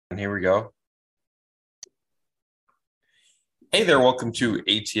And here we go. Hey there, welcome to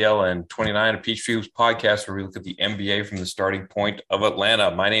ATL and 29, a Peachtree podcast where we look at the NBA from the starting point of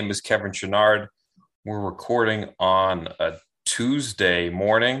Atlanta. My name is Kevin Chouinard. We're recording on a Tuesday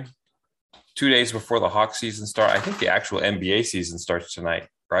morning, 2 days before the Hawks season starts. I think the actual NBA season starts tonight,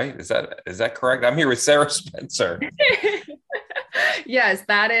 right? Is that correct? I'm here with Sarah Spencer. Yes,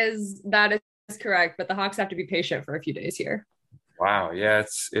 that is correct. But the Hawks have to be patient for a few days here. Wow, yeah,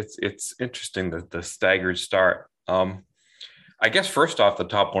 it's interesting the staggered start. I guess first off the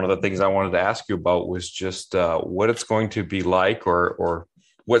top, one of the things I wanted to ask you about was just what it's going to be like, or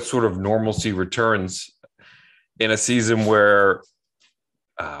what sort of normalcy returns in a season where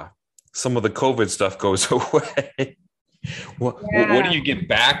some of the COVID stuff goes away. What do Yeah. you get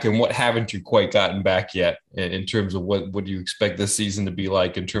back, and what haven't you quite gotten back yet in terms of what do you expect this season to be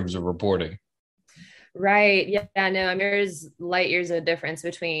like in terms of reporting? Right. Yeah. No, I mean, there's light years of difference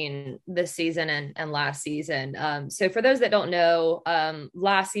between this season and last season. So for those that don't know,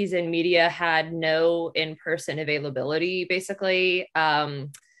 last season media had no in-person availability, basically. There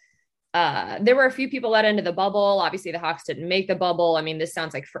were a few people let into the bubble. Obviously, the Hawks didn't make the bubble. I mean, this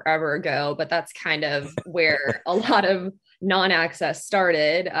sounds like forever ago, but that's kind of where a lot of non-access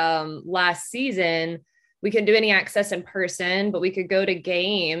started. Last season, we couldn't do any access in person, but we could go to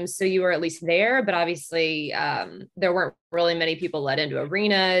games. So you were at least there, but obviously, there weren't really many people let into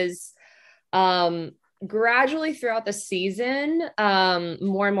arenas. Gradually throughout the season,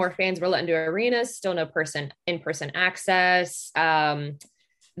 more and more fans were let into arenas, still no in-person access.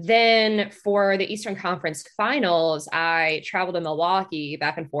 Then for the Eastern Conference Finals, I traveled to Milwaukee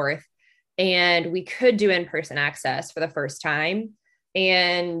back and forth, and we could do in-person access for the first time.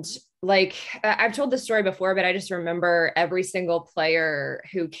 And like I've told this story before, but I just remember every single player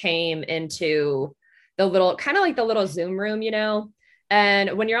who came into the little kind of like the little Zoom room,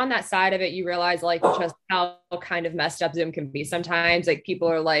 And when you're on that side of it, you realize like just how kind of messed up Zoom can be sometimes. Like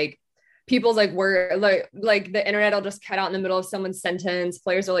people's like word like the internet will just cut out in the middle of someone's sentence.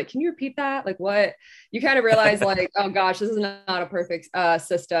 Players are like, can you repeat that? Like what? You kind of realize like, oh gosh, this is not a perfect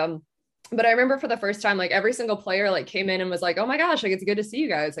system. But I remember for the first time, like every single player like came in and was like, oh my gosh, like it's good to see you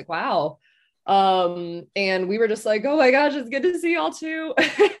guys. Like, wow. And we were just like, oh my gosh, it's good to see y'all too.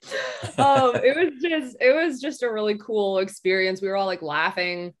 It was just a really cool experience. We were all like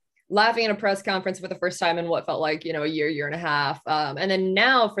laughing in a press conference for the first time in what felt like, a year and a half. And then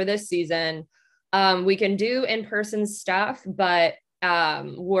now for this season, we can do in-person stuff, but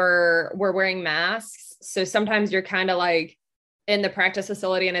we're wearing masks. So sometimes you're kind of like in the practice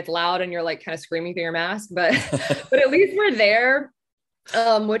facility and it's loud and you're like kind of screaming through your mask, but but at least we're there,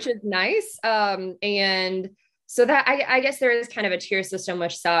 which is nice. And so that I guess there is kind of a tier system,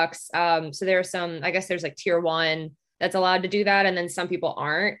 which sucks. So there are I guess there's like tier one that's allowed to do that. And then some people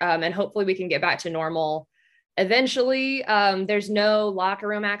aren't. And hopefully we can get back to normal eventually. There's no locker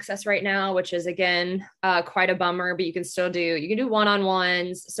room access right now, which is again, quite a bummer, but you can do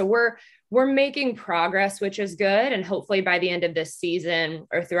one-on-ones. So we're making progress, which is good. And hopefully by the end of this season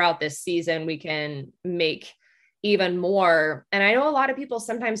or throughout this season, we can make even more. And I know a lot of people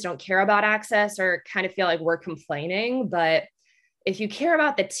sometimes don't care about access or kind of feel like we're complaining, but if you care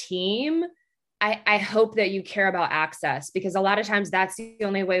about the team, I hope that you care about access, because a lot of times that's the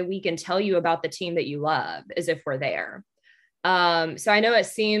only way we can tell you about the team that you love is if we're there. So I know it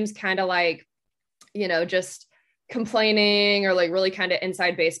seems kind of like, just complaining or like really kind of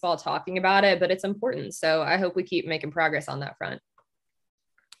inside baseball talking about it, but it's important. So I hope we keep making progress on that front.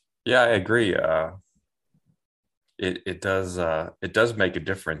 Yeah, I agree. It does make a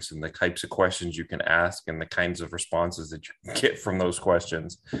difference in the types of questions you can ask and the kinds of responses that you can get from those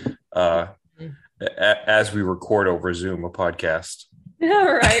questions. Uh, as we record over Zoom, a podcast.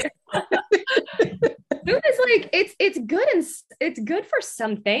 All right. Zoom is like it's good and it's good for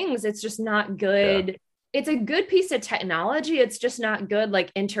some things. It's just not Yeah. good. It's a good piece of technology. It's just not good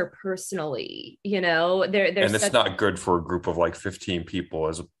like interpersonally. There's And it's such not good for a group of like 15 people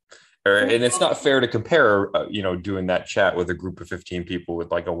and it's not fair to compare, doing that chat with a group of 15 people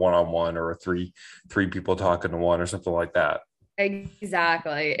with like a one-on-one or a three people talking to one or something like that.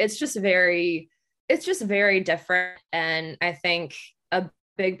 exactly. It's just very different. And I think a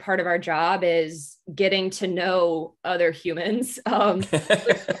big part of our job is getting to know other humans. For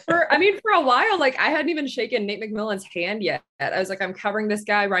a while, like I hadn't even shaken Nate McMillan's hand yet. I was like, I'm covering this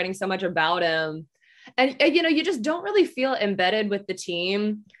guy, writing so much about him. And you just don't really feel embedded with the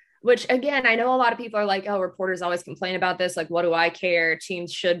team, which again, I know a lot of people are like, oh, reporters always complain about this. Like, what do I care?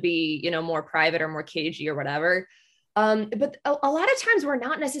 Teams should be, more private or more cagey or whatever. But a lot of times we're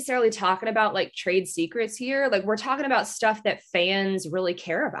not necessarily talking about like trade secrets here. Like we're talking about stuff that fans really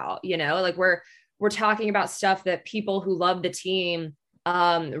care about, you know, like we're talking about stuff that people who love the team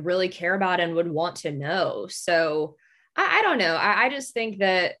really care about and would want to know. So I don't know. I just think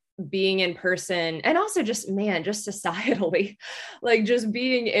that being in person and also just man, just societally, like just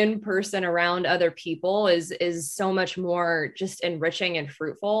being in person around other people is so much more just enriching and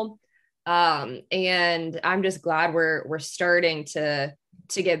fruitful. And I'm just glad we're starting to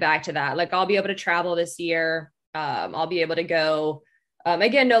get back to that. Like I'll be able to travel this year. I'll be able to go.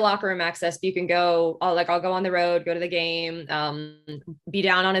 Again, no locker room access, but you can go. I'll go on the road, go to the game, be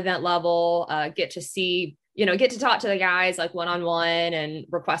down on event level, get to see, get to talk to the guys like one on one and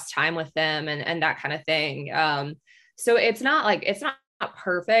request time with them and that kind of thing. So it's not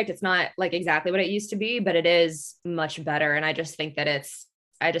perfect. It's not like exactly what it used to be, but it is much better. And I just think that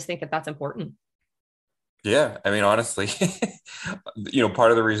that's important. Yeah, I mean, honestly,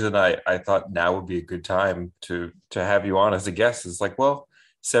 part of the reason I thought now would be a good time to have you on as a guest is like, well,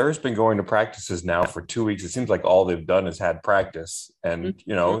 Sarah's been going to practices now for 2 weeks. It seems like all they've done is had practice, and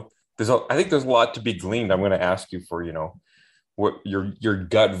Mhm. I think there's a lot to be gleaned. I'm going to ask you for what your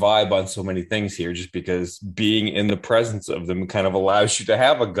gut vibe on so many things here, just because being in the presence of them kind of allows you to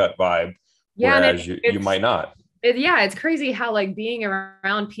have a gut vibe, Yeah, and whereas you might not. yeah, it's crazy how like being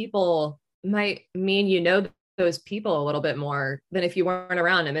around people might mean those people a little bit more than if you weren't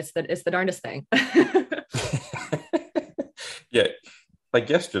around them. It's the darndest thing. Yeah, like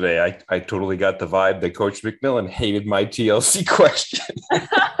yesterday, I totally got the vibe that Coach McMillan hated my TLC question. You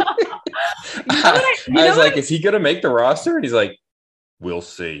know what I was like, is he going to make the roster? And he's like, we'll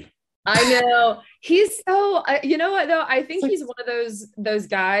see. I know he's so. You know what though? I It's think like, he's one of those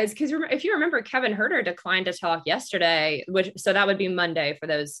guys because if you remember, Kevin Herter declined to talk yesterday, which so that would be Monday for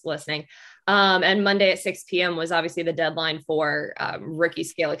those listening. And Monday at 6 p.m. was obviously the deadline for rookie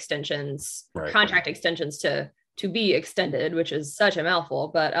scale extensions, right. contract extensions to be extended, which is such a mouthful.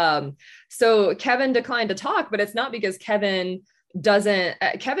 But so Kevin declined to talk, but it's not because Kevin doesn't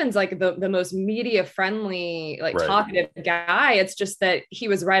Kevin's like the most media friendly like Right. talkative guy. It's just that he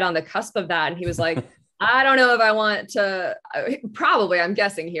was right on the cusp of that and he was like, I don't know if I want to probably I'm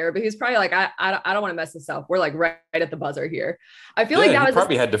guessing here, but he's probably like I don't want to mess this up. We're like right at the buzzer here. I feel like Yeah, he that was the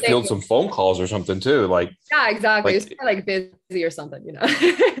probably had to same field thing. some phone calls or something too. Yeah, exactly. He's Like, probably like busy or something,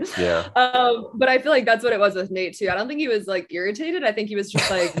 yeah. But I feel like that's what it was with Nate too. I don't think he was like irritated. I think he was just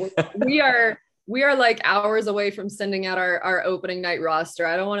like we are like hours away from sending out our opening night roster.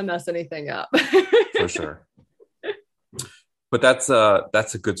 I don't want to mess anything up. For sure. But that's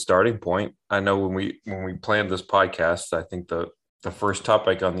a good starting point. I know when we planned this podcast, I think the first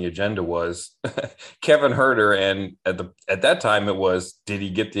topic on the agenda was Kevin Herter, and at that time it was, did he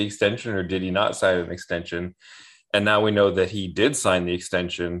get the extension or did he not sign an extension? And now we know that he did sign the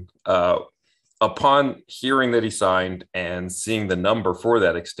extension. Upon hearing that he signed and seeing the number for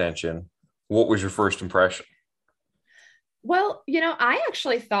that extension, what was your first impression? Well, I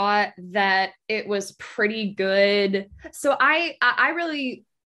actually thought that it was pretty good. So I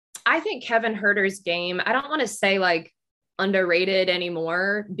think Kevin Herter's game, I don't want to say like underrated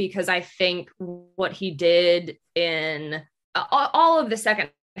anymore because I think what he did in all of the second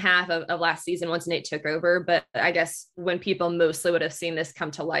half of last season once Nate took over, but I guess when people mostly would have seen this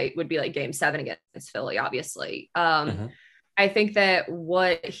come to light would be like game 7 against Philly, obviously. Mm-hmm. I think that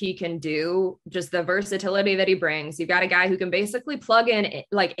what he can do, just the versatility that he brings, you've got a guy who can basically plug in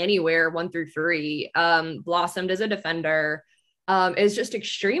like anywhere 1 through 3, blossomed as a defender, is just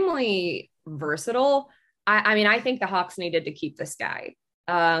extremely versatile. I mean, I think the Hawks needed to keep this guy.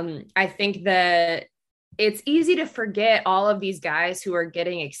 I think that it's easy to forget all of these guys who are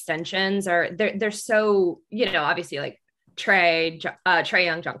getting extensions or they're so, obviously like Trae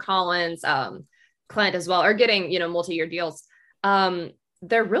Young, John Collins, Clint as well are getting, multi-year deals.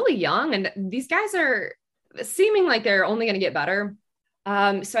 They're really young and these guys are seeming like they're only going to get better.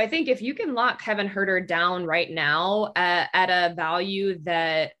 So I think if you can lock Kevin Herter down right now at a value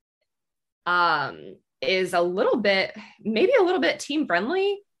that is maybe a little bit team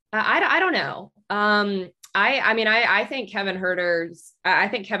friendly, I don't know. I mean, I think I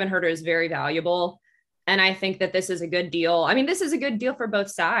think Kevin Herter is very valuable. And I think that this is a good deal. I mean, this is a good deal for both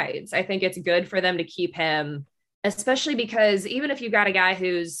sides. I think it's good for them to keep him, especially because even if you've got a guy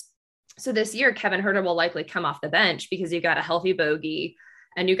so this year, Kevin Herter will likely come off the bench because you've got a healthy Bogey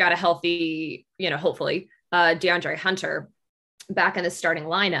and you got a healthy, hopefully, DeAndre Hunter back in the starting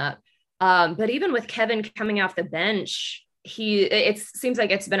lineup. But even with Kevin coming off the bench, it seems like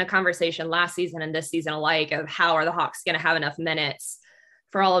it's been a conversation last season and this season alike of how are the Hawks going to have enough minutes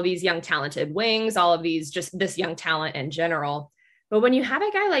for all of these young talented wings, all of these, just this young talent in general. But when you have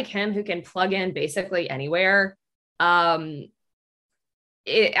a guy like him who can plug in basically anywhere, um,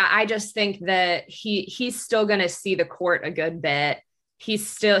 I just think that he's still going to see the court a good bit. He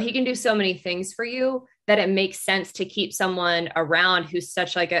can do so many things for you that it makes sense to keep someone around who's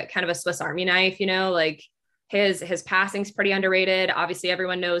such like a kind of a Swiss Army knife, like his passing's pretty underrated. Obviously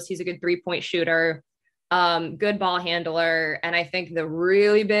everyone knows he's a good 3-point shooter, good ball handler. And I think the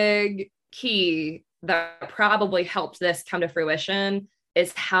really big key that probably helped this come to fruition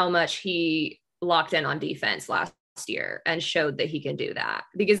is how much he locked in on defense last year and showed that he can do that,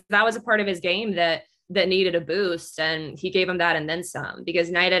 because that was a part of his game that needed a boost, and he gave him that and then some, because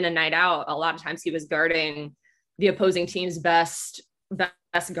night in and night out, a lot of times he was guarding the opposing team's best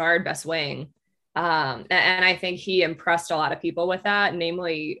guard, best wing. And I think he impressed a lot of people with that,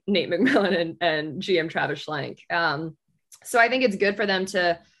 namely Nate McMillan and GM Travis Schlenk. So I think it's good for them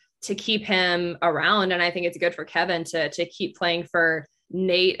to keep him around. And I think it's good for Kevin to keep playing for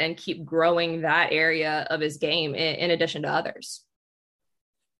Nate and keep growing that area of his game in addition to others.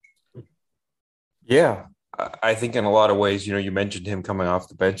 Yeah, I think in a lot of ways, you mentioned him coming off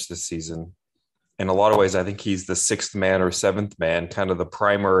the bench this season. In a lot of ways, I think he's the sixth man or seventh man, kind of the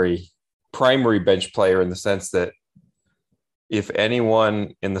primary bench player, in the sense that if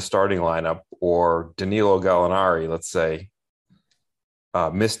anyone in the starting lineup, or Danilo Gallinari, let's say,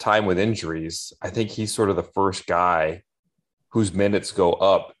 missed time with injuries, I think he's sort of the first guy whose minutes go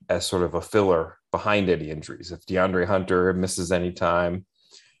up as sort of a filler behind any injuries. If DeAndre Hunter misses any time,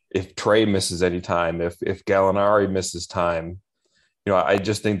 if Trey misses any time, if Gallinari misses time, I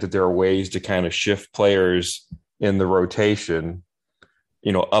just think that there are ways to kind of shift players in the rotation,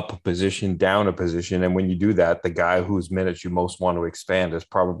 up a position, down a position. And when you do that, the guy whose minutes you most want to expand is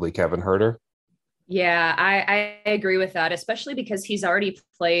probably Kevin Huerter. Yeah, I agree with that, especially because he's already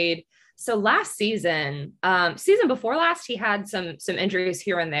played. So last season before last, he had some injuries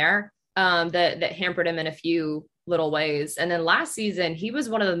here and there that hampered him in a few little ways. And then last season, he was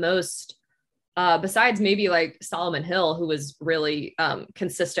one of the most, besides maybe like Solomon Hill, who was really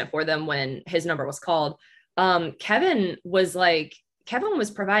consistent for them when his number was called. Kevin was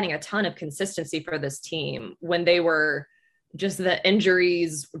providing a ton of consistency for this team when they were just, the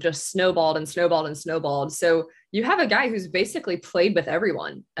injuries just snowballed and snowballed and snowballed. So you have a guy who's basically played with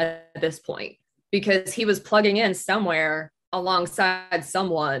everyone at this point, because he was plugging in somewhere alongside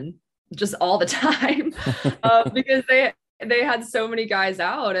someone just all the time, because they had so many guys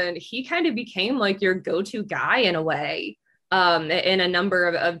out, and he kind of became like your go-to guy in a way, in a number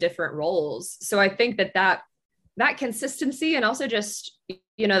of different roles. So I think that consistency, and also just,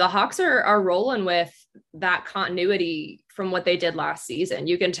 the Hawks are rolling with that continuity from what they did last season.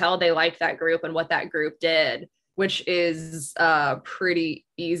 You can tell they liked that group and what that group did, which is pretty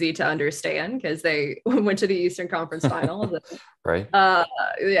easy to understand because they went to the Eastern Conference Finals. Right.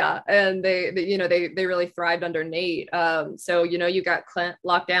 Yeah. And they really thrived under Nate. So, you got Clint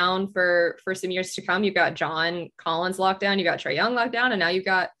locked down for some years to come. You've got John Collins locked down. You got Trae Young locked down. And now you've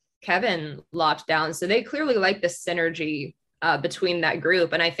got Kevin locked down. So they clearly like the synergy between that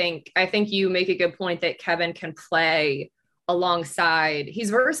group. And I think you make a good point that Kevin can play alongside. He's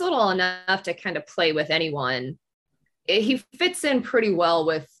versatile enough to kind of play with anyone. He fits in pretty well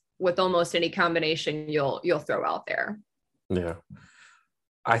with almost any combination you'll throw out there. Yeah,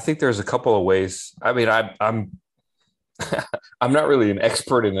 I think there's a couple of ways. I mean, I'm I'm not really an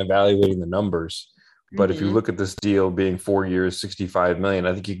expert in evaluating the numbers, but if you look at this deal being 4 years, $65 million,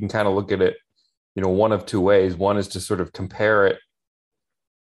 I think you can kind of look at it, one of two ways. One is to sort of compare it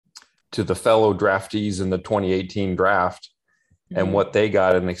to the fellow draftees in the 2018 draft and what they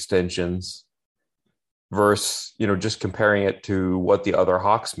got in extensions versus, just comparing it to what the other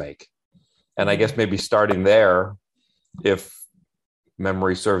Hawks make. And I guess maybe starting there, if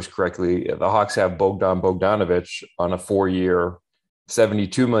memory serves correctly, the Hawks have Bogdan Bogdanovic on a 4-year,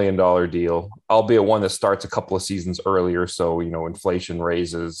 $72 million deal, albeit one that starts a couple of seasons earlier. So, inflation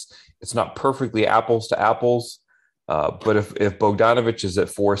raises. It's not perfectly apples to apples. But if Bogdanovic is at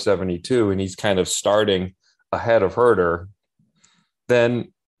 472 and he's kind of starting ahead of Huerter,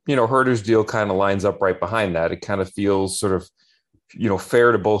 then, Huerter's deal kind of lines up right behind that. It kind of feels sort of,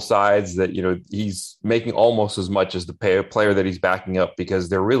 fair to both sides that, he's making almost as much as the player that he's backing up, because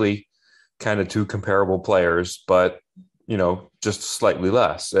they're really kind of two comparable players, but, just slightly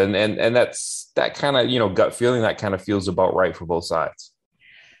less. And that's that kind of, gut feeling that kind of feels about right for both sides.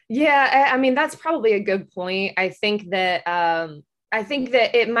 Yeah. I mean, that's probably a good point. I think that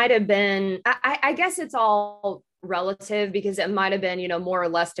it might've been, I guess it's all relative, because it might've been, more or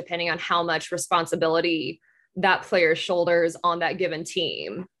less depending on how much responsibility that player's shoulders on that given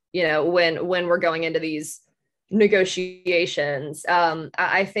team, when we're going into these negotiations.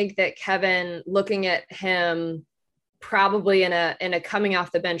 I think that Kevin, looking at him probably in a coming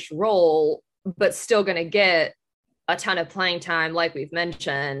off the bench role, but still going to get a ton of playing time, like we've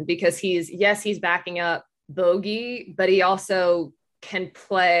mentioned, because he's backing up Bogey, but he also can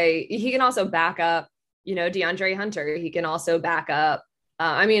play. He can also back up, DeAndre Hunter. He can also back up.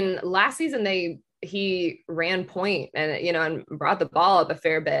 Last season he ran point and brought the ball up a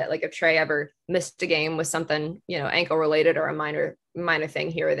fair bit. Like if Trey ever missed a game with something, ankle related or a minor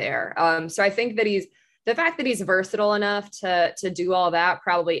thing here or there. So I think that the fact that he's versatile enough to do all that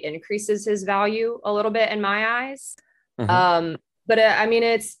probably increases his value a little bit in my eyes. Mm-hmm. But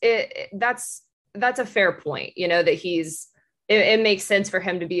that's a fair point, that it makes sense for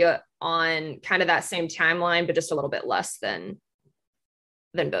him to be on kind of that same timeline, but just a little bit less than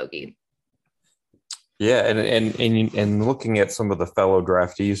Bogey. Yeah, and looking at some of the fellow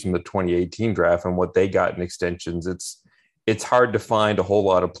draftees from the 2018 draft and what they got in extensions, it's hard to find a whole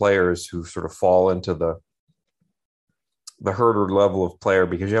lot of players who sort of fall into the Huerter level of player,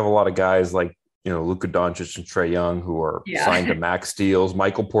 because you have a lot of guys like, Luka Doncic and Trae Young who are signed to max deals.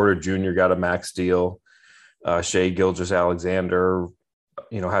 Michael Porter Jr. got a max deal. Shai Gilgeous-Alexander,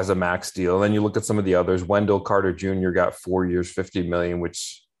 has a max deal. And then you look at some of the others. Wendell Carter Jr. got 4 years, $50 million,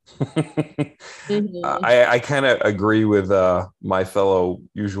 which mm-hmm. I kind of agree with my fellow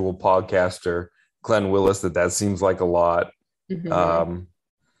usual podcaster, Glenn Willis, that seems like a lot. Mm-hmm.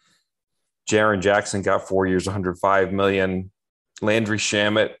 Jaren Jackson got 4 years, $105 million. Landry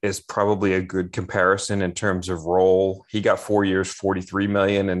Shamet is probably a good comparison in terms of role. He got 4 years, $43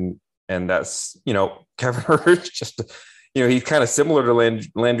 million. And that's, Kevin Huerter's just, he's kind of similar to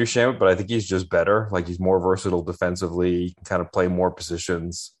Landry Shamet, but I think he's just better. Like he's more versatile defensively, he can kind of play more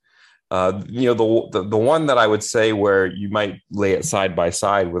positions. The one that I would say where you might lay it side by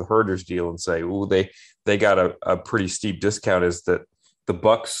side with Huerter's deal and say, oh, they got a pretty steep discount, is that the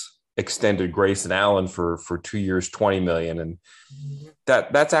Bucks extended Grayson Allen for 2 years, $20 million. And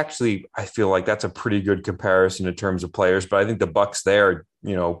that's actually, I feel like that's a pretty good comparison in terms of players. But I think the Bucks there,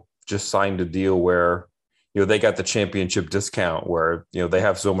 just signed a deal where, they got the championship discount where, they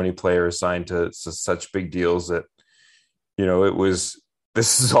have so many players signed to such big deals that,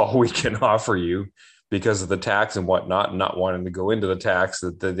 this is all we can offer you because of the tax and whatnot, and not wanting to go into the tax,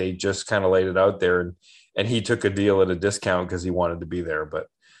 that they just kind of laid it out there. And he took a deal at a discount because he wanted to be there. But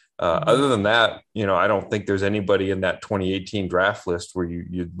other than that, I don't think there's anybody in that 2018 draft list where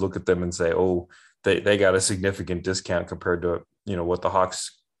you look at them and say, oh, they got a significant discount compared to, what the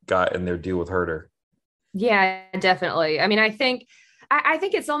Hawks got in their deal with Huerter. Yeah, definitely. I think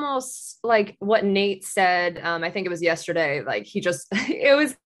it's almost like what Nate said. I think it was yesterday. Like it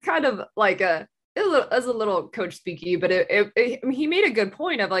was kind of like it was a little coach speaky, but he made a good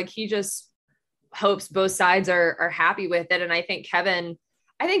point of like, he just hopes both sides are happy with it. And I think Kevin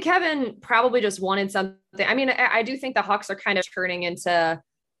probably just wanted something. I do think the Hawks are kind of turning into,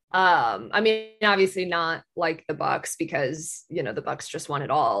 obviously not like the Bucks, because, the Bucks just won it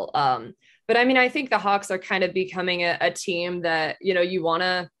all. But I think the Hawks are kind of becoming a team that, you want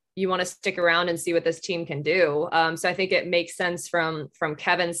to stick around and see what this team can do. So I think it makes sense from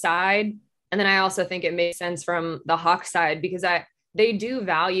Kevin's side. And then I also think it makes sense from the Hawks side, because they do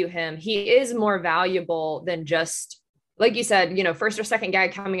value him. He is more valuable than just, like you said, first or second guy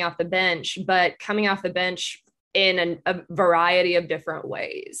coming off the bench, but coming off the bench in a variety of different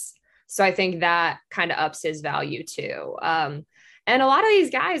ways. So I think that kind of ups his value too. And a lot of these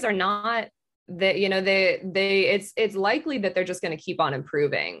guys are not that, it's likely that they're just going to keep on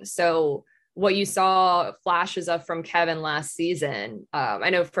improving. So what you saw flashes of from Kevin last season, I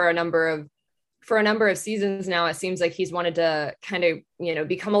know for a number of seasons now, it seems like he's wanted to kind of,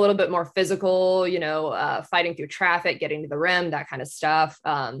 become a little bit more physical, fighting through traffic, getting to the rim, that kind of stuff.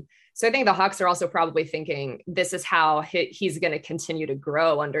 So I think the Hawks are also probably thinking this is how he's going to continue to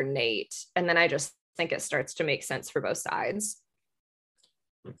grow under Nate. And then I just think it starts to make sense for both sides.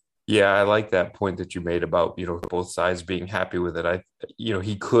 Yeah, I like that point that you made about, both sides being happy with it.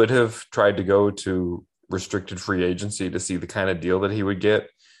 He could have tried to go to restricted free agency to see the kind of deal that he would get,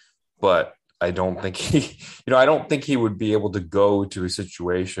 but I don't think he would be able to go to a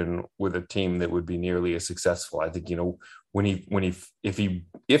situation with a team that would be nearly as successful. I think,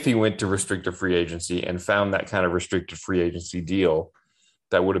 if he went to restricted free agency and found that kind of restricted free agency deal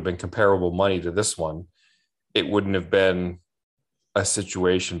that would have been comparable money to this one, it wouldn't have been a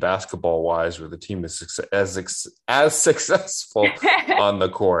situation basketball wise where the team is as successful on the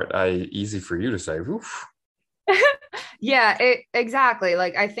court. Easy for you to say. Yeah, exactly.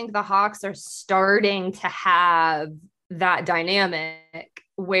 Like I think the Hawks are starting to have that dynamic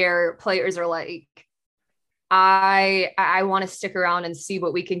where players are like, I want to stick around and see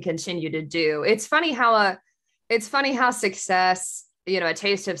what we can continue to do. It's funny how success, a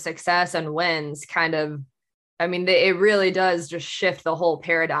taste of success and wins kind of, I mean, it really does just shift the whole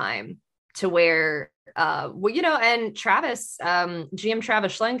paradigm to where well, and Travis, GM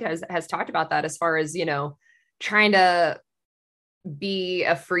Travis Schlenk has talked about that as far as, trying to be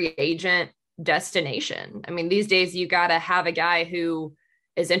a free agent destination. I mean, these days you got to have a guy who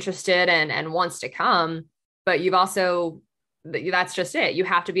is interested and wants to come, but you've also, that's just it. You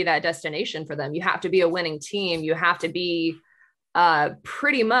have to be that destination for them. You have to be a winning team. You have to be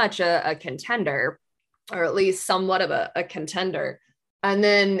pretty much a contender, or at least somewhat of a contender. And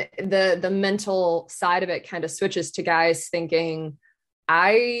then the mental side of it kind of switches to guys thinking,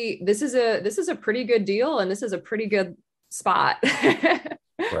 this is a pretty good deal and this is a pretty good spot.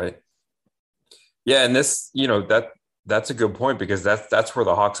 Right. Yeah, and that's a good point because that's where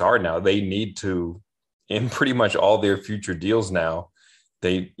the Hawks are now. They need to, in pretty much all their future deals now,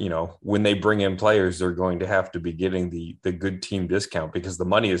 they, when they bring in players, they're going to have to be getting the good team discount because the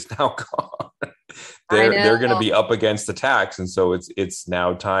money is now gone. They're going to be up against the tax, and so it's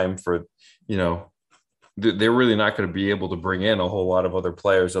now time for, they're really not going to be able to bring in a whole lot of other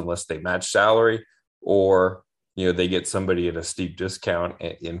players unless they match salary or they get somebody at a steep discount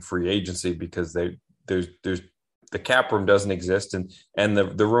in free agency because there's the cap room doesn't exist and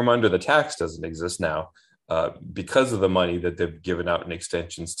the room under the tax doesn't exist now because of the money that they've given out in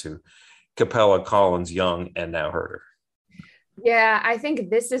extensions to Capella, Collins, Young, and now Herter. Yeah, I think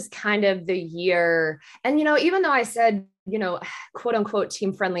this is kind of the year. And, even though I said, quote unquote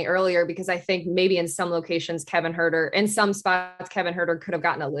team friendly earlier, because I think maybe in some locations, in some spots, Kevin Herter could have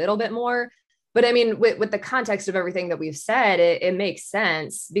gotten a little bit more. But I mean, with the context of everything that we've said, it makes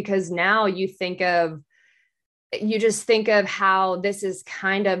sense because now you just think of how this is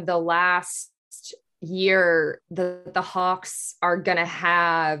kind of the last year the Hawks are going to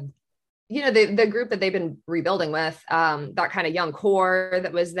have, the group that they've been rebuilding with, that kind of young core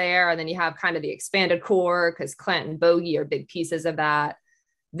that was there. And then you have kind of the expanded core because Clint and Bogey are big pieces of that.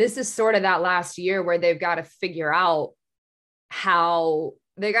 This is sort of that last year where they've got to figure out how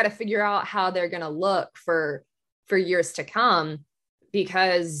they're going to look for years to come.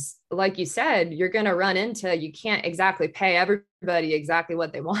 Because like you said, you're going to run into, you can't exactly pay everybody exactly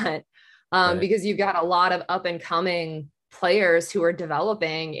what they want. Right. Because you've got a lot of up and coming players who are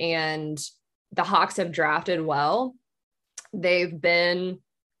developing, and the Hawks have drafted well. They've been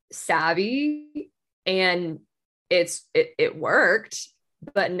savvy and it worked,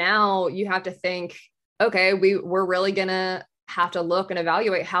 but now you have to think, okay, we're really gonna have to look and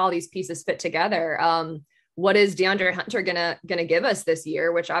evaluate how these pieces fit together. What is DeAndre Hunter gonna give us this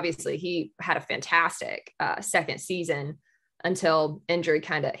year? Which obviously he had a fantastic second season until injury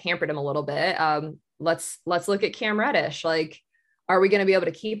kind of hampered him a little bit. Let's look at Cam Reddish. Like, are we going to be able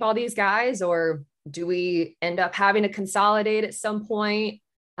to keep all these guys, or do we end up having to consolidate at some point?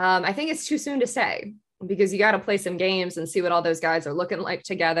 I think it's too soon to say because you got to play some games and see what all those guys are looking like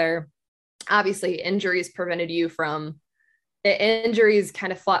together. Obviously, injuries prevented you from injuries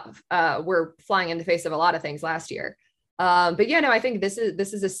kind of were flying in the face of a lot of things last year. But yeah, no, I think this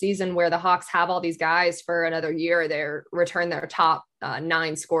is a season where the Hawks have all these guys for another year. They're return their top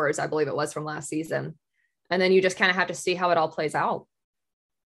 9 scorers, I believe it was from last season. And then you just kind of have to see how it all plays out.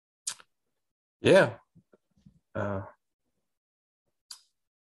 Yeah.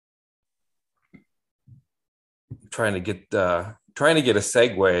 Trying to get a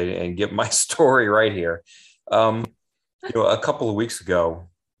segue and get my story right here. A couple of weeks ago,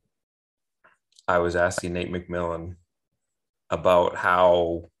 I was asking Nate McMillan about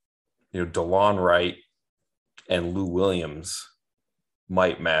how, DeLon Wright and Lou Williams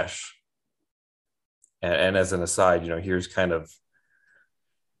might mesh. And as an aside, here's kind of,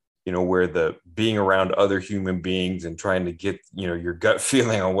 where the being around other human beings and trying to get, your gut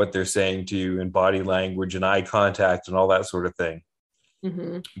feeling on what they're saying to you and body language and eye contact and all that sort of thing.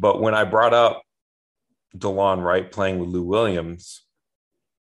 Mm-hmm. But when I brought up DeLon Wright playing with Lou Williams,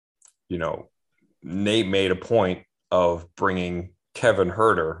 Nate made a point of bringing Kevin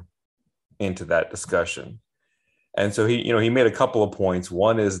Herter into that discussion. And so he made a couple of points.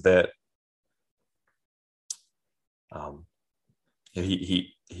 One is that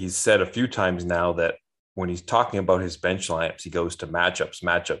he's said a few times now that when he's talking about his bench lineups, he goes to matchups.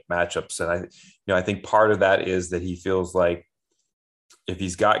 And I think part of that is that he feels like if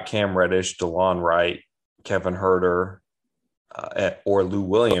he's got Cam Reddish, DeLon Wright, Kevin Herter, or Lou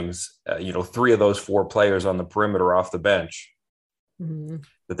Williams, three of those four players on the perimeter off the bench, Mm-hmm.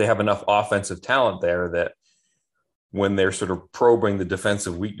 that they have enough offensive talent there that when they're sort of probing the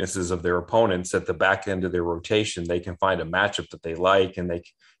defensive weaknesses of their opponents at the back end of their rotation, they can find a matchup that they like, and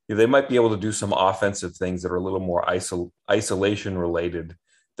they might be able to do some offensive things that are a little more isolation related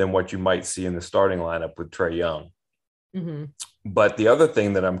than what you might see in the starting lineup with Trae Young. Mm-hmm. But the other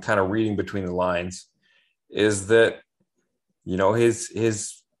thing that I'm kind of reading between the lines is that,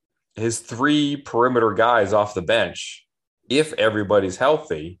 his three perimeter guys off the bench, if everybody's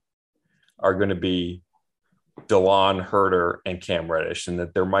healthy, are going to be DeLon, Herter, and Cam Reddish, and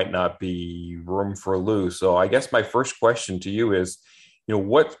that there might not be room for Lou. So I guess my first question to you is,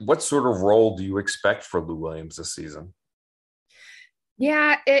 what sort of role do you expect for Lou Williams this season?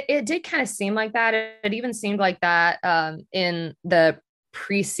 Yeah, it did kind of seem like that. It even seemed like that in the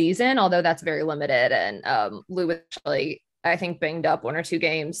preseason, although that's very limited. And Lou was actually, I think, banged up one or two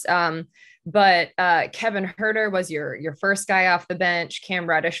games. But Kevin Herter was your first guy off the bench. Cam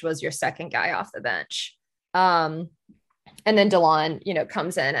Reddish was your second guy off the bench. And then DeLon,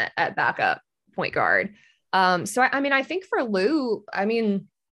 comes in at backup point guard. So I think for Lou,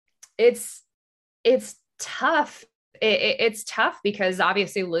 it's tough. It's tough because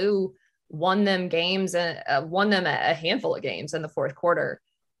obviously Lou won them games and won them a handful of games in the fourth quarter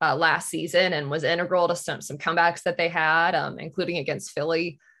last season, and was integral to some comebacks that they had, including against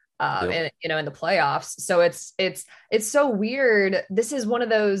Philly, Yep. in the playoffs. So it's so weird. This is one of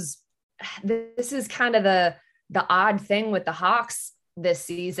those. This is kind of the odd thing with the Hawks this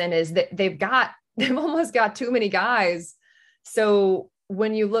season, is that they've almost got too many guys. So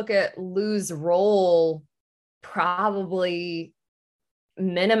when you look at Lou's role, probably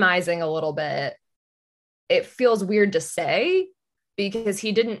minimizing a little bit, it feels weird to say, because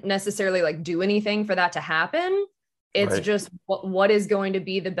he didn't necessarily do anything for that to happen. It's Right. just what is going to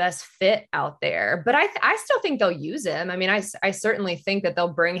be the best fit out there. But I still think they'll use him. I certainly think that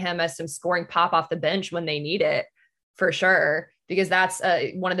they'll bring him as some scoring pop off the bench when they need it, for sure, because that's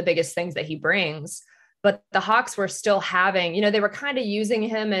one of the biggest things that he brings. But the Hawks were still having, they were kind of using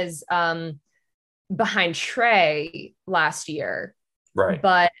him as behind Trae last year, Right.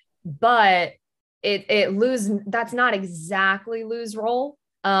 but that's not exactly Lou's role,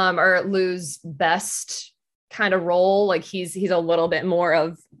 or Lou's best kind of role. Like he's a little bit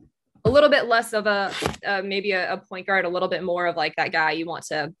less of a maybe a point guard, a little bit more of like that guy you want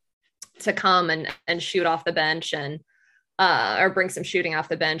to come and shoot off the bench, and or bring some shooting off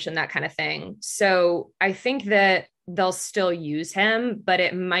the bench and that kind of thing. So I think that they'll still use him, but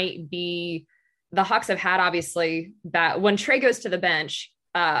it might be, the Hawks have had obviously that when Trae goes to the bench,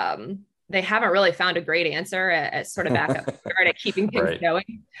 they haven't really found a great answer at sort of backup guard at keeping things Right.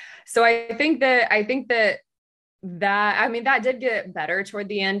 going. So I think that that did get better toward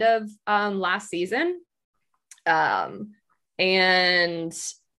the end of last season. And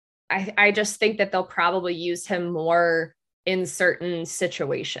I just think that they'll probably use him more in certain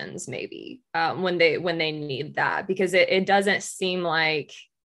situations, maybe when they need that, because it doesn't seem like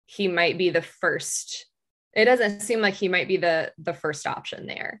he might be the first. It doesn't seem like he might be the first option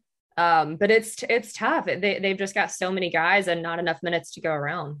there. But it's tough. They've just got so many guys and not enough minutes to go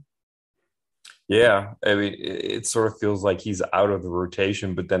around. Yeah. I mean, it sort of feels like he's out of the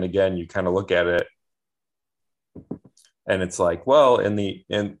rotation, but then again, you kind of look at it and it's like, well, in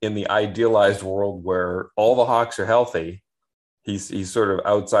the idealized world where all the Hawks are healthy, he's sort of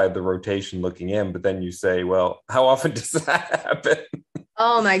outside the rotation looking in. But then you say, well, how often does that happen?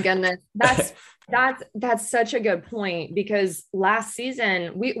 Oh my goodness. That's such a good point, because last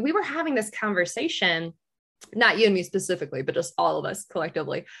season we were having this conversation, not you and me specifically, but just all of us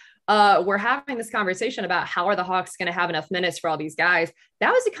collectively. We're having this conversation about how are the Hawks going to have enough minutes for all these guys.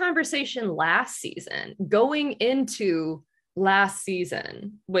 That was a conversation last season, going into last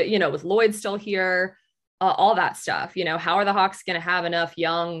season, with Lloyd still here, all that stuff. How are the Hawks going to have enough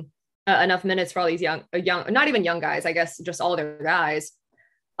minutes for all these young, not even young guys, I guess, just all their guys.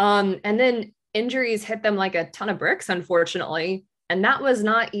 And then injuries hit them like a ton of bricks, unfortunately. And that was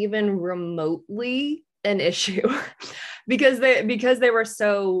not even remotely an issue because they were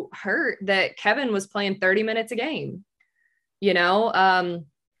so hurt that Kevin was playing 30 minutes a game,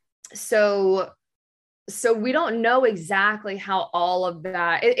 so we don't know exactly how all of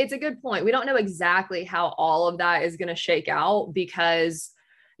that, it's a good point. We don't know exactly how all of that is going to shake out, because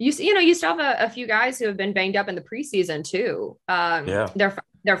you still have a few guys who have been banged up in the preseason too. Yeah.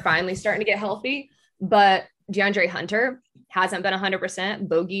 They're finally starting to get healthy, but DeAndre Hunter hasn't been 100%.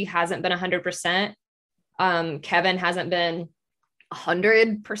 Bogey hasn't been 100%. Kevin hasn't been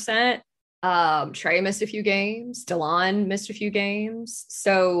 100%. Trey missed a few games. DeLon missed a few games.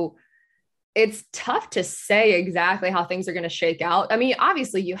 So it's tough to say exactly how things are going to shake out. I mean,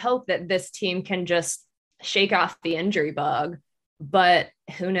 obviously, you hope that this team can just shake off the injury bug, but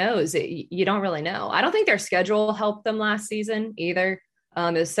who knows? You don't really know. I don't think their schedule helped them last season either.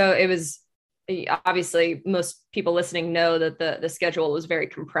 So it was obviously most people listening know that the schedule was very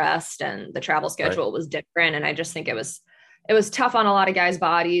compressed and the travel schedule Right. was different. And I just think it was tough on a lot of guys'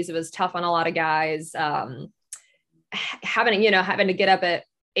 bodies. It was tough on a lot of guys having to get up at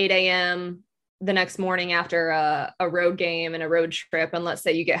 8 a.m. the next morning after a road game and a road trip. And let's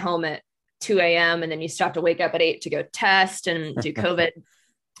say you get home at 2 a.m. and then you still have to wake up at 8 to go test and do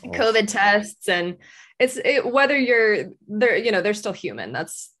COVID tests. And whether you're there, they're still human.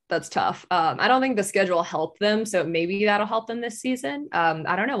 That's tough. I don't think the schedule helped them. So maybe that'll help them this season.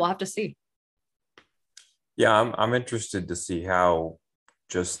 I don't know. We'll have to see. Yeah, I'm interested to see how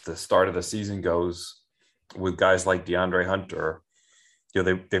just the start of the season goes with guys like DeAndre Hunter.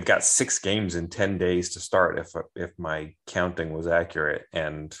 They've got 6 games in 10 days to start if my counting was accurate.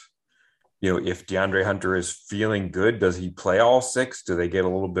 And if DeAndre Hunter is feeling good, does he play all 6? Do they get a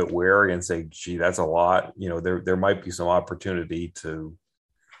little bit wary and say, gee, that's a lot? There might be some opportunity to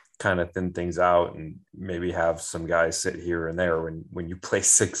kind of thin things out and maybe have some guys sit here and there when you play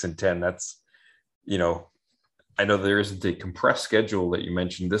 6 and 10. That's, I know there isn't a compressed schedule that you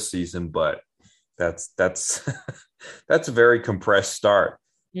mentioned this season, but that's that's a very compressed start.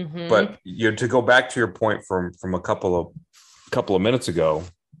 Mm-hmm. But to go back to your point from a couple of minutes ago,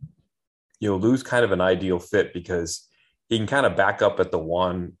 Lou's kind of an ideal fit because he can kind of back up at the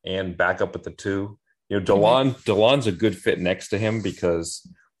 1 and back up at the 2. DeLon's a good fit next to him because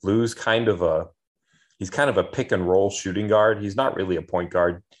Lou's kind of a pick and roll shooting guard. He's not really a point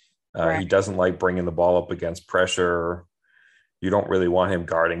guard. He doesn't like bringing the ball up against pressure. You don't really want him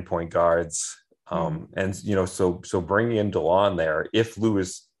guarding point guards. And so bringing in DeLon there, if Lou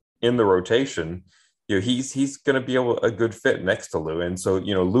is in the rotation, he's going to be a good fit next to Lou. And so,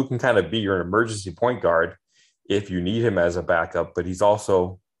 Lou can kind of be your emergency point guard if you need him as a backup, but he's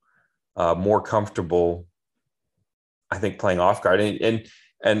also more comfortable, I think, playing off guard.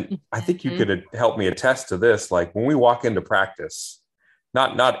 And I think you could help me attest to this. Like when we walk into practice,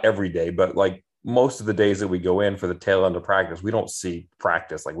 not every day, but like most of the days that we go in for the tail end of practice, we don't see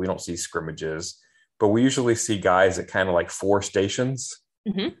practice. Like we don't see scrimmages, but we usually see guys at kind of like 4 stations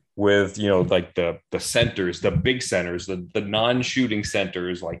with, like the centers, the big centers, the non-shooting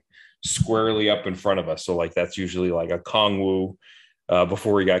centers, like squarely up in front of us. So like, that's usually like a Kongwu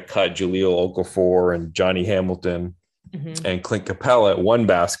before he got cut, Jahlil Okafor and Johnny Hamilton and Clint Capella at one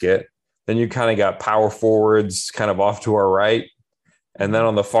basket. Then you kind of got power forwards kind of off to our right. And then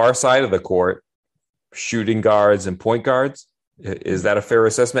on the far side of the court, shooting guards and point guards. Is that a fair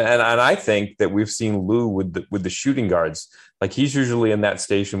assessment? And I think that we've seen Lou with the shooting guards. Like he's usually in that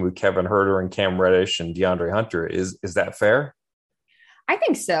station with Kevin Huerter and Cam Reddish and DeAndre Hunter. Is that fair? I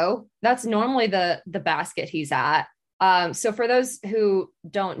think so. That's normally the basket he's at. So for those who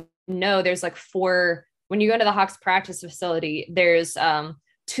don't know, there's like 4 when you go into the Hawks practice facility, there's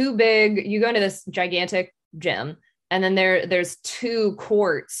 2 big, you go into this gigantic gym. And then there's 2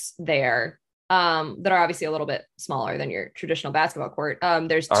 courts there that are obviously a little bit smaller than your traditional basketball court. Are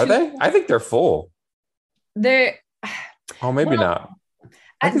they? I think they're full. They're maybe not.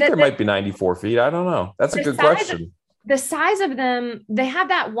 I think there might be 94 feet. I don't know. That's a good question. The size of them, they have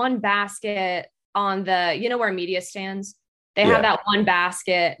that one basket on the, where media stands. They have that one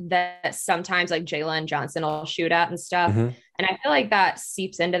basket that sometimes like Jalen Johnson will shoot at and stuff. And I feel like that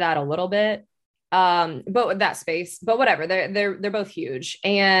seeps into that a little bit. But with that space, but whatever, they're both huge.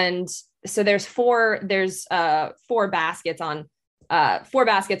 And so there's 4 baskets on 4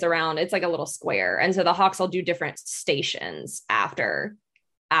 baskets around. It's like a little square. And so the Hawks will do different stations after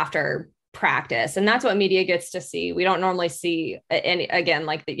practice. And that's what media gets to see. We don't normally see any, again,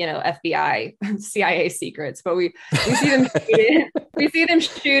 like the, FBI, CIA secrets, but we see them shooting, we see them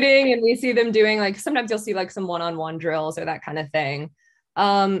shooting and we see them doing like, sometimes you'll see like some one-on-one drills or that kind of thing.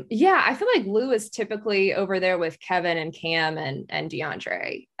 I feel like Lou is typically over there with Kevin and Cam and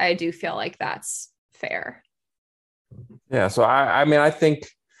DeAndre. I do feel like that's fair. Yeah. So I think,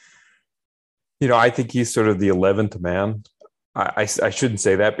 I think he's sort of the 11th man. I shouldn't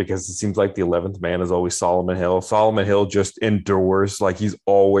say that because it seems like the 11th man is always Solomon Hill. Solomon Hill just endures, like he's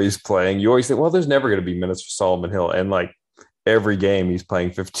always playing. You always think, well, there's never going to be minutes for Solomon Hill. And like every game he's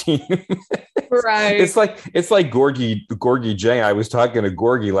playing 15. Right. It's like Gorgui Dieng. I was talking to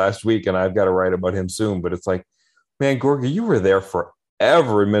Gorgui last week and I've got to write about him soon, but it's like, man, Gorgui, you were there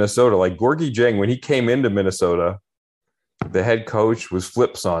forever in Minnesota. Like Gorgui Dieng, when he came into Minnesota, the head coach was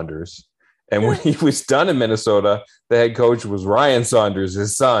Flip Saunders. And when he was done in Minnesota, the head coach was Ryan Saunders,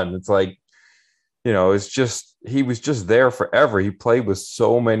 his son. It's like, it's just, he was just there forever. He played with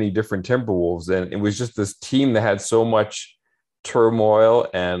so many different Timberwolves, and it was just this team that had so much turmoil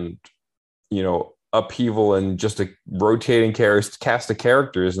and, upheaval and just a rotating cast of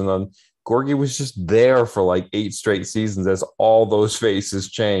characters. And then Gorgie was just there for like 8 straight seasons as all those faces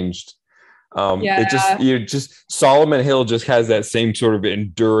changed. Solomon Hill just has that same sort of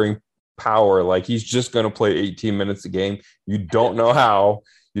enduring power. Like, he's just going to play 18 minutes a game. You don't know how,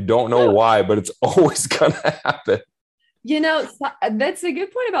 you don't know why, but it's always going to happen. That's a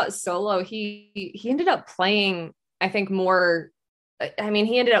good point about Solo. He ended up playing, I think, more. I mean,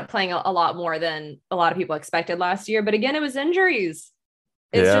 he ended up playing a lot more than a lot of people expected last year. But again, it was injuries.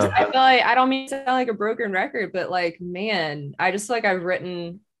 It's just, I feel like, I don't mean to sound like a broken record, but like, man, I just feel like I've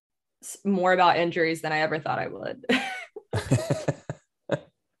written more about injuries than I ever thought I would.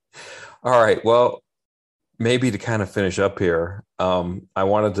 All right. Well, maybe to kind of finish up here, I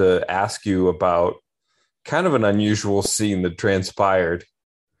wanted to ask you about kind of an unusual scene that transpired.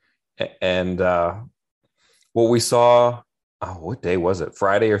 And what we saw, what day was it?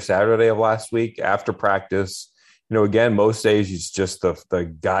 Friday or Saturday of last week after practice. Again, most days it's just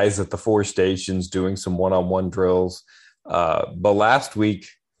the guys at the 4 stations doing some one-on-one drills. But last week,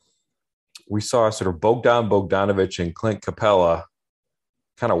 we saw sort of Bogdan Bogdanovic and Clint Capella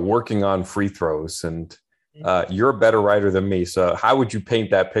kind of working on free throws. And you're a better writer than me. So how would you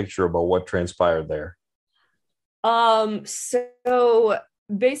paint that picture about what transpired there? So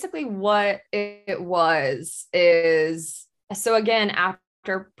basically what it was is, so again,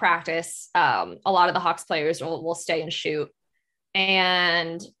 after practice, a lot of the Hawks players will stay and shoot.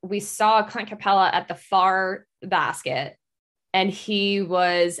 And we saw Clint Capella at the far basket, and he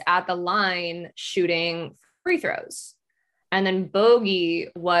was at the line shooting free throws. And then Bogey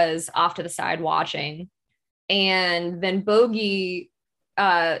was off to the side watching. And then Bogey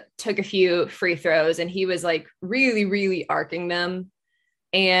took a few free throws, and he was like really, really arcing them.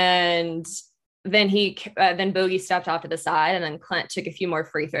 And then then Bogey stepped off to the side, and then Clint took a few more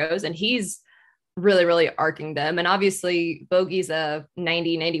free throws, and he's really, really arcing them. And obviously Bogey's a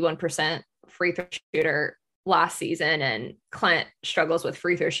 91% free throw shooter last season, and Clint struggles with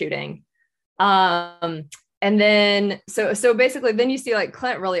free throw shooting. And then, so basically then you see like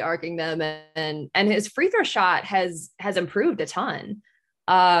Clint really arcing them, and his free throw shot has improved a ton.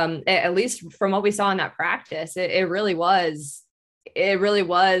 At least from what we saw in that practice, it really was,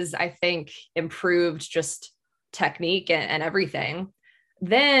 I think, improved just technique and everything.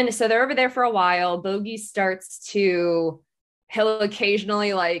 Then, so they're over there for a while. Bogey he'll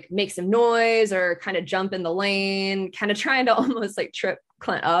occasionally like make some noise or kind of jump in the lane, kind of trying to almost like trip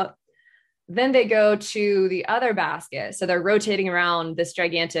Clint up. Then they go to the other basket. So they're rotating around this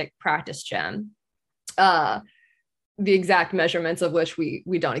gigantic practice gym. The exact measurements of which we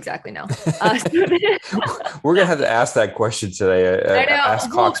don't exactly know. We're gonna have to ask that question today.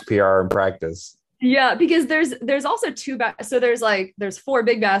 Ask Hawks PR in practice. Yeah, because there's also so there's 4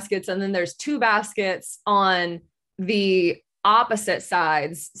 big baskets, and then there's 2 baskets on the opposite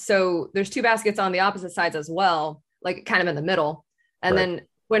sides. So there's 2 baskets on the opposite sides as well, like kind of in the middle. And then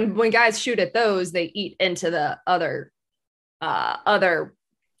when guys shoot at those, they eat into the other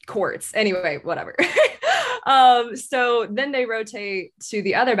courts. Anyway, whatever. So then they rotate to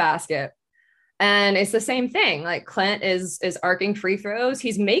the other basket, and it's the same thing. Like Clint is arcing free throws.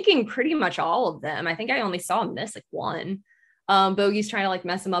 He's making pretty much all of them. I think I only saw him miss like 1. Bogey's trying to like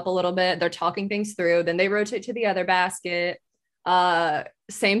mess him up a little bit. They're talking things through. Then they rotate to the other basket.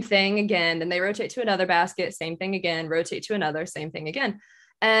 Same thing again. Then they rotate to another basket. Same thing again. Rotate to another. Same thing again.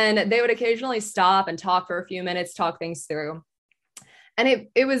 And they would occasionally stop and talk for a few minutes, talk things through. And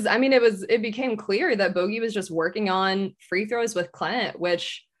it became clear that Bogey was just working on free throws with Clint,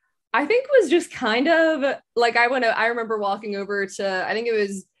 which I think was just kind of like, I remember walking over to, I think it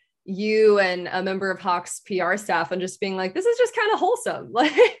was you and a member of Hawks PR staff, and just being like, this is just kind of wholesome.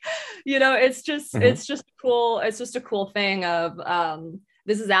 Like, it's just, it's just cool. It's just a cool thing of,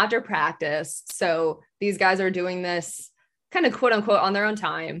 this is after practice. So these guys are doing this kind of quote unquote on their own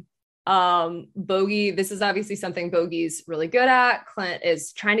time. Bogey, this is obviously something Bogey's really good at. Clint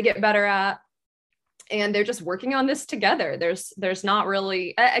is trying to get better at, and they're just working on this together. There's not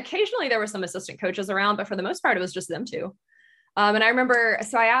really, occasionally there were some assistant coaches around, but for the most part, it was just them 2. And I remember,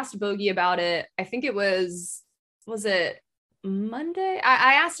 so I asked Bogey about it. I think it was it Monday?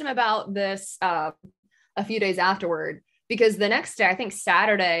 I asked him about this, a few days afterward, because the next day, I think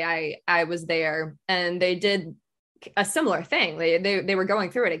Saturday, I was there, and they did a similar thing. They were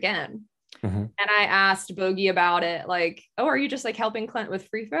going through it again. And I asked Bogey about it, like, oh, are you just like helping Clint with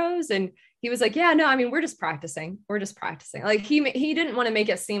free throws? And he was like, yeah, no, I mean, we're just practicing. We're just practicing. Like he didn't want to make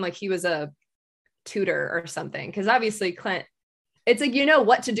it seem like he was a tutor or something. Cause obviously Clint, it's like, you know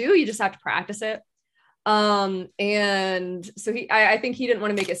what to do. You just have to practice it. And so I think he didn't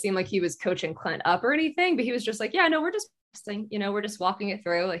want to make it seem like he was coaching Clint up or anything, but he was just like, yeah, no, we're just practicing, you know, we're just walking it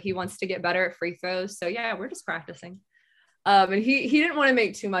through. Like he wants to get better at free throws. So yeah, we're just practicing. And he didn't want to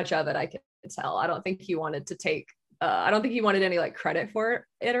make too much of it. I could tell. I don't think he wanted to take, I don't think he wanted any like credit for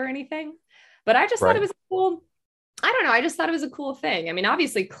it or anything, but I just thought it was cool. I don't know. I just thought it was a cool thing. I mean,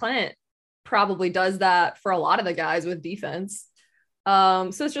 obviously Clint probably does that for a lot of the guys with defense. So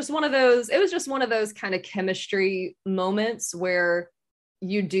it's just one of those, it was just one of those kind of chemistry moments where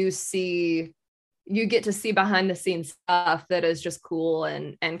you get to see behind the scenes stuff that is just cool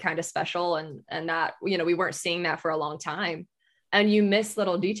and kind of special. And that, you know, we weren't seeing that for a long time, and you miss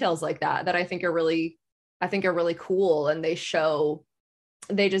little details like that I think are really cool. And they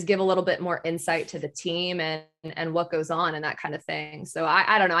just give a little bit more insight to the team and what goes on and that kind of thing. So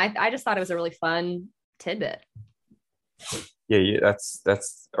I don't know. I just thought it was a really fun tidbit. Yeah,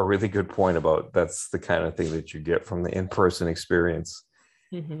 that's a really good point about that's the kind of thing that you get from the in-person experience.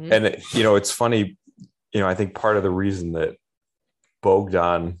 Mm-hmm. And it's funny, I think part of the reason that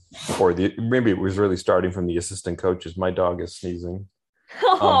Bogdan, maybe it was really starting from the assistant coaches. My dog is sneezing.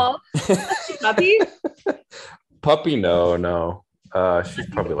 Oh, puppy? Puppy? No. She's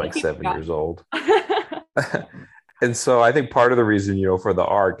probably like 7 years old. And so I think part of the reason, for the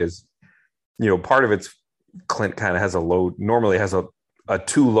arc is, part of it's Clint kind of has normally has a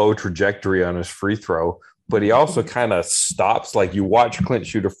too low trajectory on his free throw, but he also kind of stops. Like you watch Clint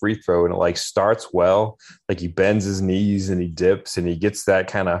shoot a free throw and it like starts well, like he bends his knees and he dips and he gets that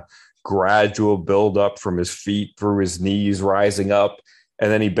kind of gradual build up from his feet through his knees rising up.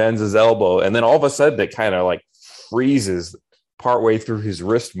 And then he bends his elbow. And then all of a sudden it kind of like freezes partway through his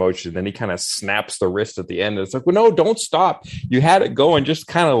wrist motion. Then he kind of snaps the wrist at the end. It's like, well, no, don't stop. You had it going. Just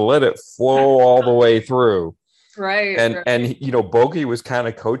kind of let it flow all the way through. Right. And Bogey was kind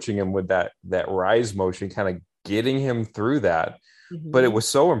of coaching him with that rise motion, kind of getting him through that. Mm-hmm. But it was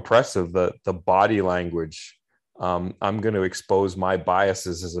so impressive, the body language. I'm going to expose my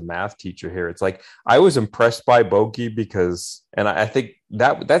biases as a math teacher here. It's like I was impressed by Bogey because, and I think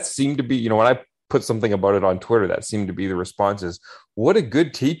that seemed to be, when I put something about it on Twitter, that seemed to be the responses. What a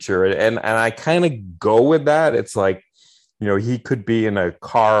good teacher. And I kind of go with that. It's like, he could be in a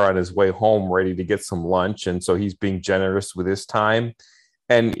car on his way home ready to get some lunch. And so he's being generous with his time.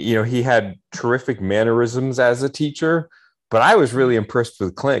 And, he had terrific mannerisms as a teacher, but I was really impressed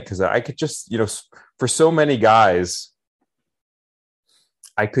with Clint because I could just, for so many guys,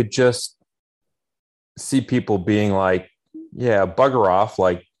 I could just see people being like, yeah, bugger off.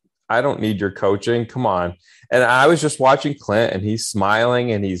 Like, I don't need your coaching. Come on. And I was just watching Clint and he's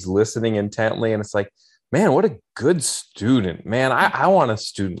smiling and he's listening intently. And it's like, man, what a good student, man. I want a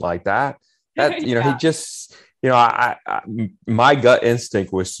student like that. That, Yeah. He just, my gut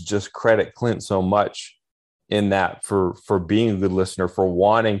instinct was to just credit Clint so much in that for being a good listener, for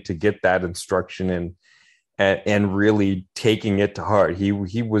wanting to get that instruction and really taking it to heart. He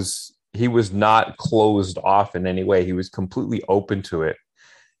was not closed off in any way. He was completely open to it.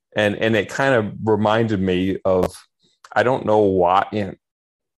 And it kind of reminded me of, I don't know why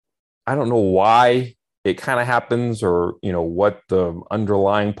it kind of happens or, what the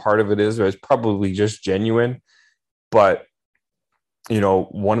underlying part of it is, or it's probably just genuine. But,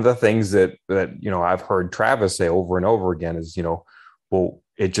 one of the things that, I've heard Travis say over and over again is, well,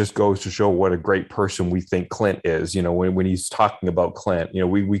 it just goes to show what a great person we think Clint is. When he's talking about Clint,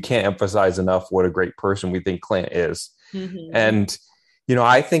 we can't emphasize enough what a great person we think Clint is. Mm-hmm. And,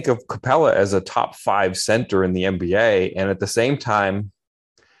 I think of Capella as a top 5 center in the NBA. And at the same time,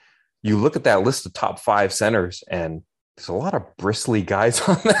 you look at that list of top 5 centers and there's a lot of bristly guys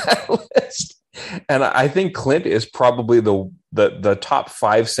on that list. And I think Clint is probably the top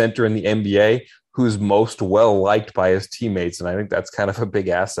 5 center in the NBA who's most well liked by his teammates. And I think that's kind of a big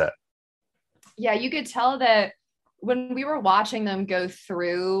asset. Yeah, you could tell that when we were watching them go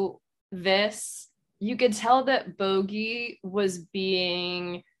through this, you could tell that Bogey was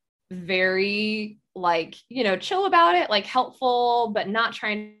being very chill about it, like helpful, but not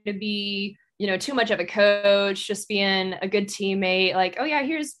trying to be, too much of a coach, just being a good teammate. Like, oh yeah,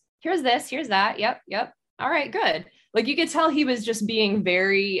 here's this, here's that. Yep. All right, good. Like you could tell he was just being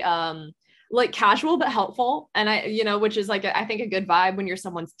very, casual, but helpful. And I, which is I think a good vibe when you're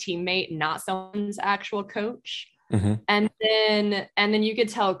someone's teammate, not someone's actual coach. Mm-hmm. And then you could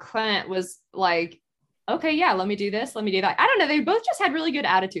tell Clint was like, okay, yeah, let me do this. Let me do that. I don't know. They both just had really good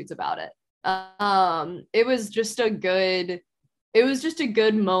attitudes about it. It was just a good it was just a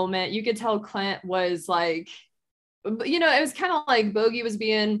good moment. You could tell Clint was like, it was kind of like Bogey was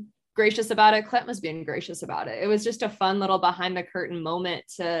being gracious about it. Clint was being gracious about it. It was just a fun little behind the curtain moment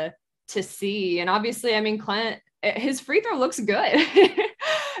to see. And obviously, I mean, Clint, his free throw looks good.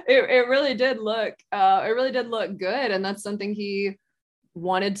 It really did look good, and that's something he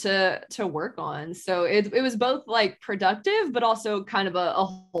wanted to work on. So it was both like productive, but also kind of a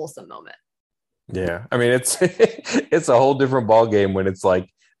wholesome moment. Yeah, I mean it's it's a whole different ball game when it's like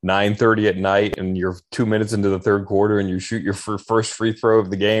 9:30 at night and you're 2 minutes into the third quarter and you shoot your first free throw of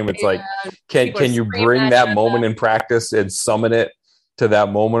the game. It's like, can you bring that moment in practice and summon it to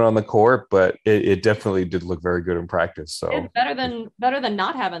that moment on the court? But it definitely did look very good in practice. So it's better than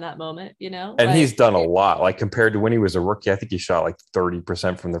not having that moment, and like, he's done a lot, like compared to when he was a rookie. I think he shot like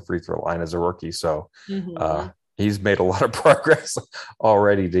 30% from the free throw line as a rookie. So he's made a lot of progress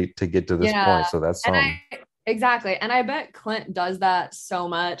already to get to this point. So that's exactly. And I bet Clint does that so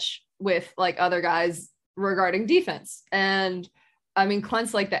much with like other guys regarding defense. And I mean,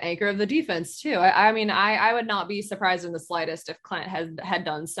 Clint's like the anchor of the defense too. I mean, I would not be surprised in the slightest if Clint had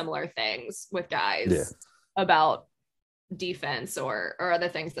done similar things with guys about defense or other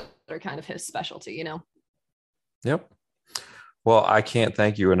things that are kind of his specialty, Yep. Well, I can't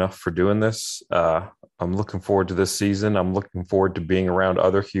thank you enough for doing this. I'm looking forward to this season. I'm looking forward to being around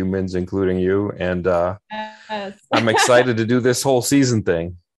other humans, including you. And yes. I'm excited to do this whole season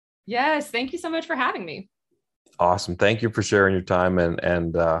thing. Yes. Thank you so much for having me. Awesome. Thank you for sharing your time.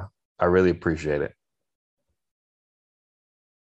 And I really appreciate it.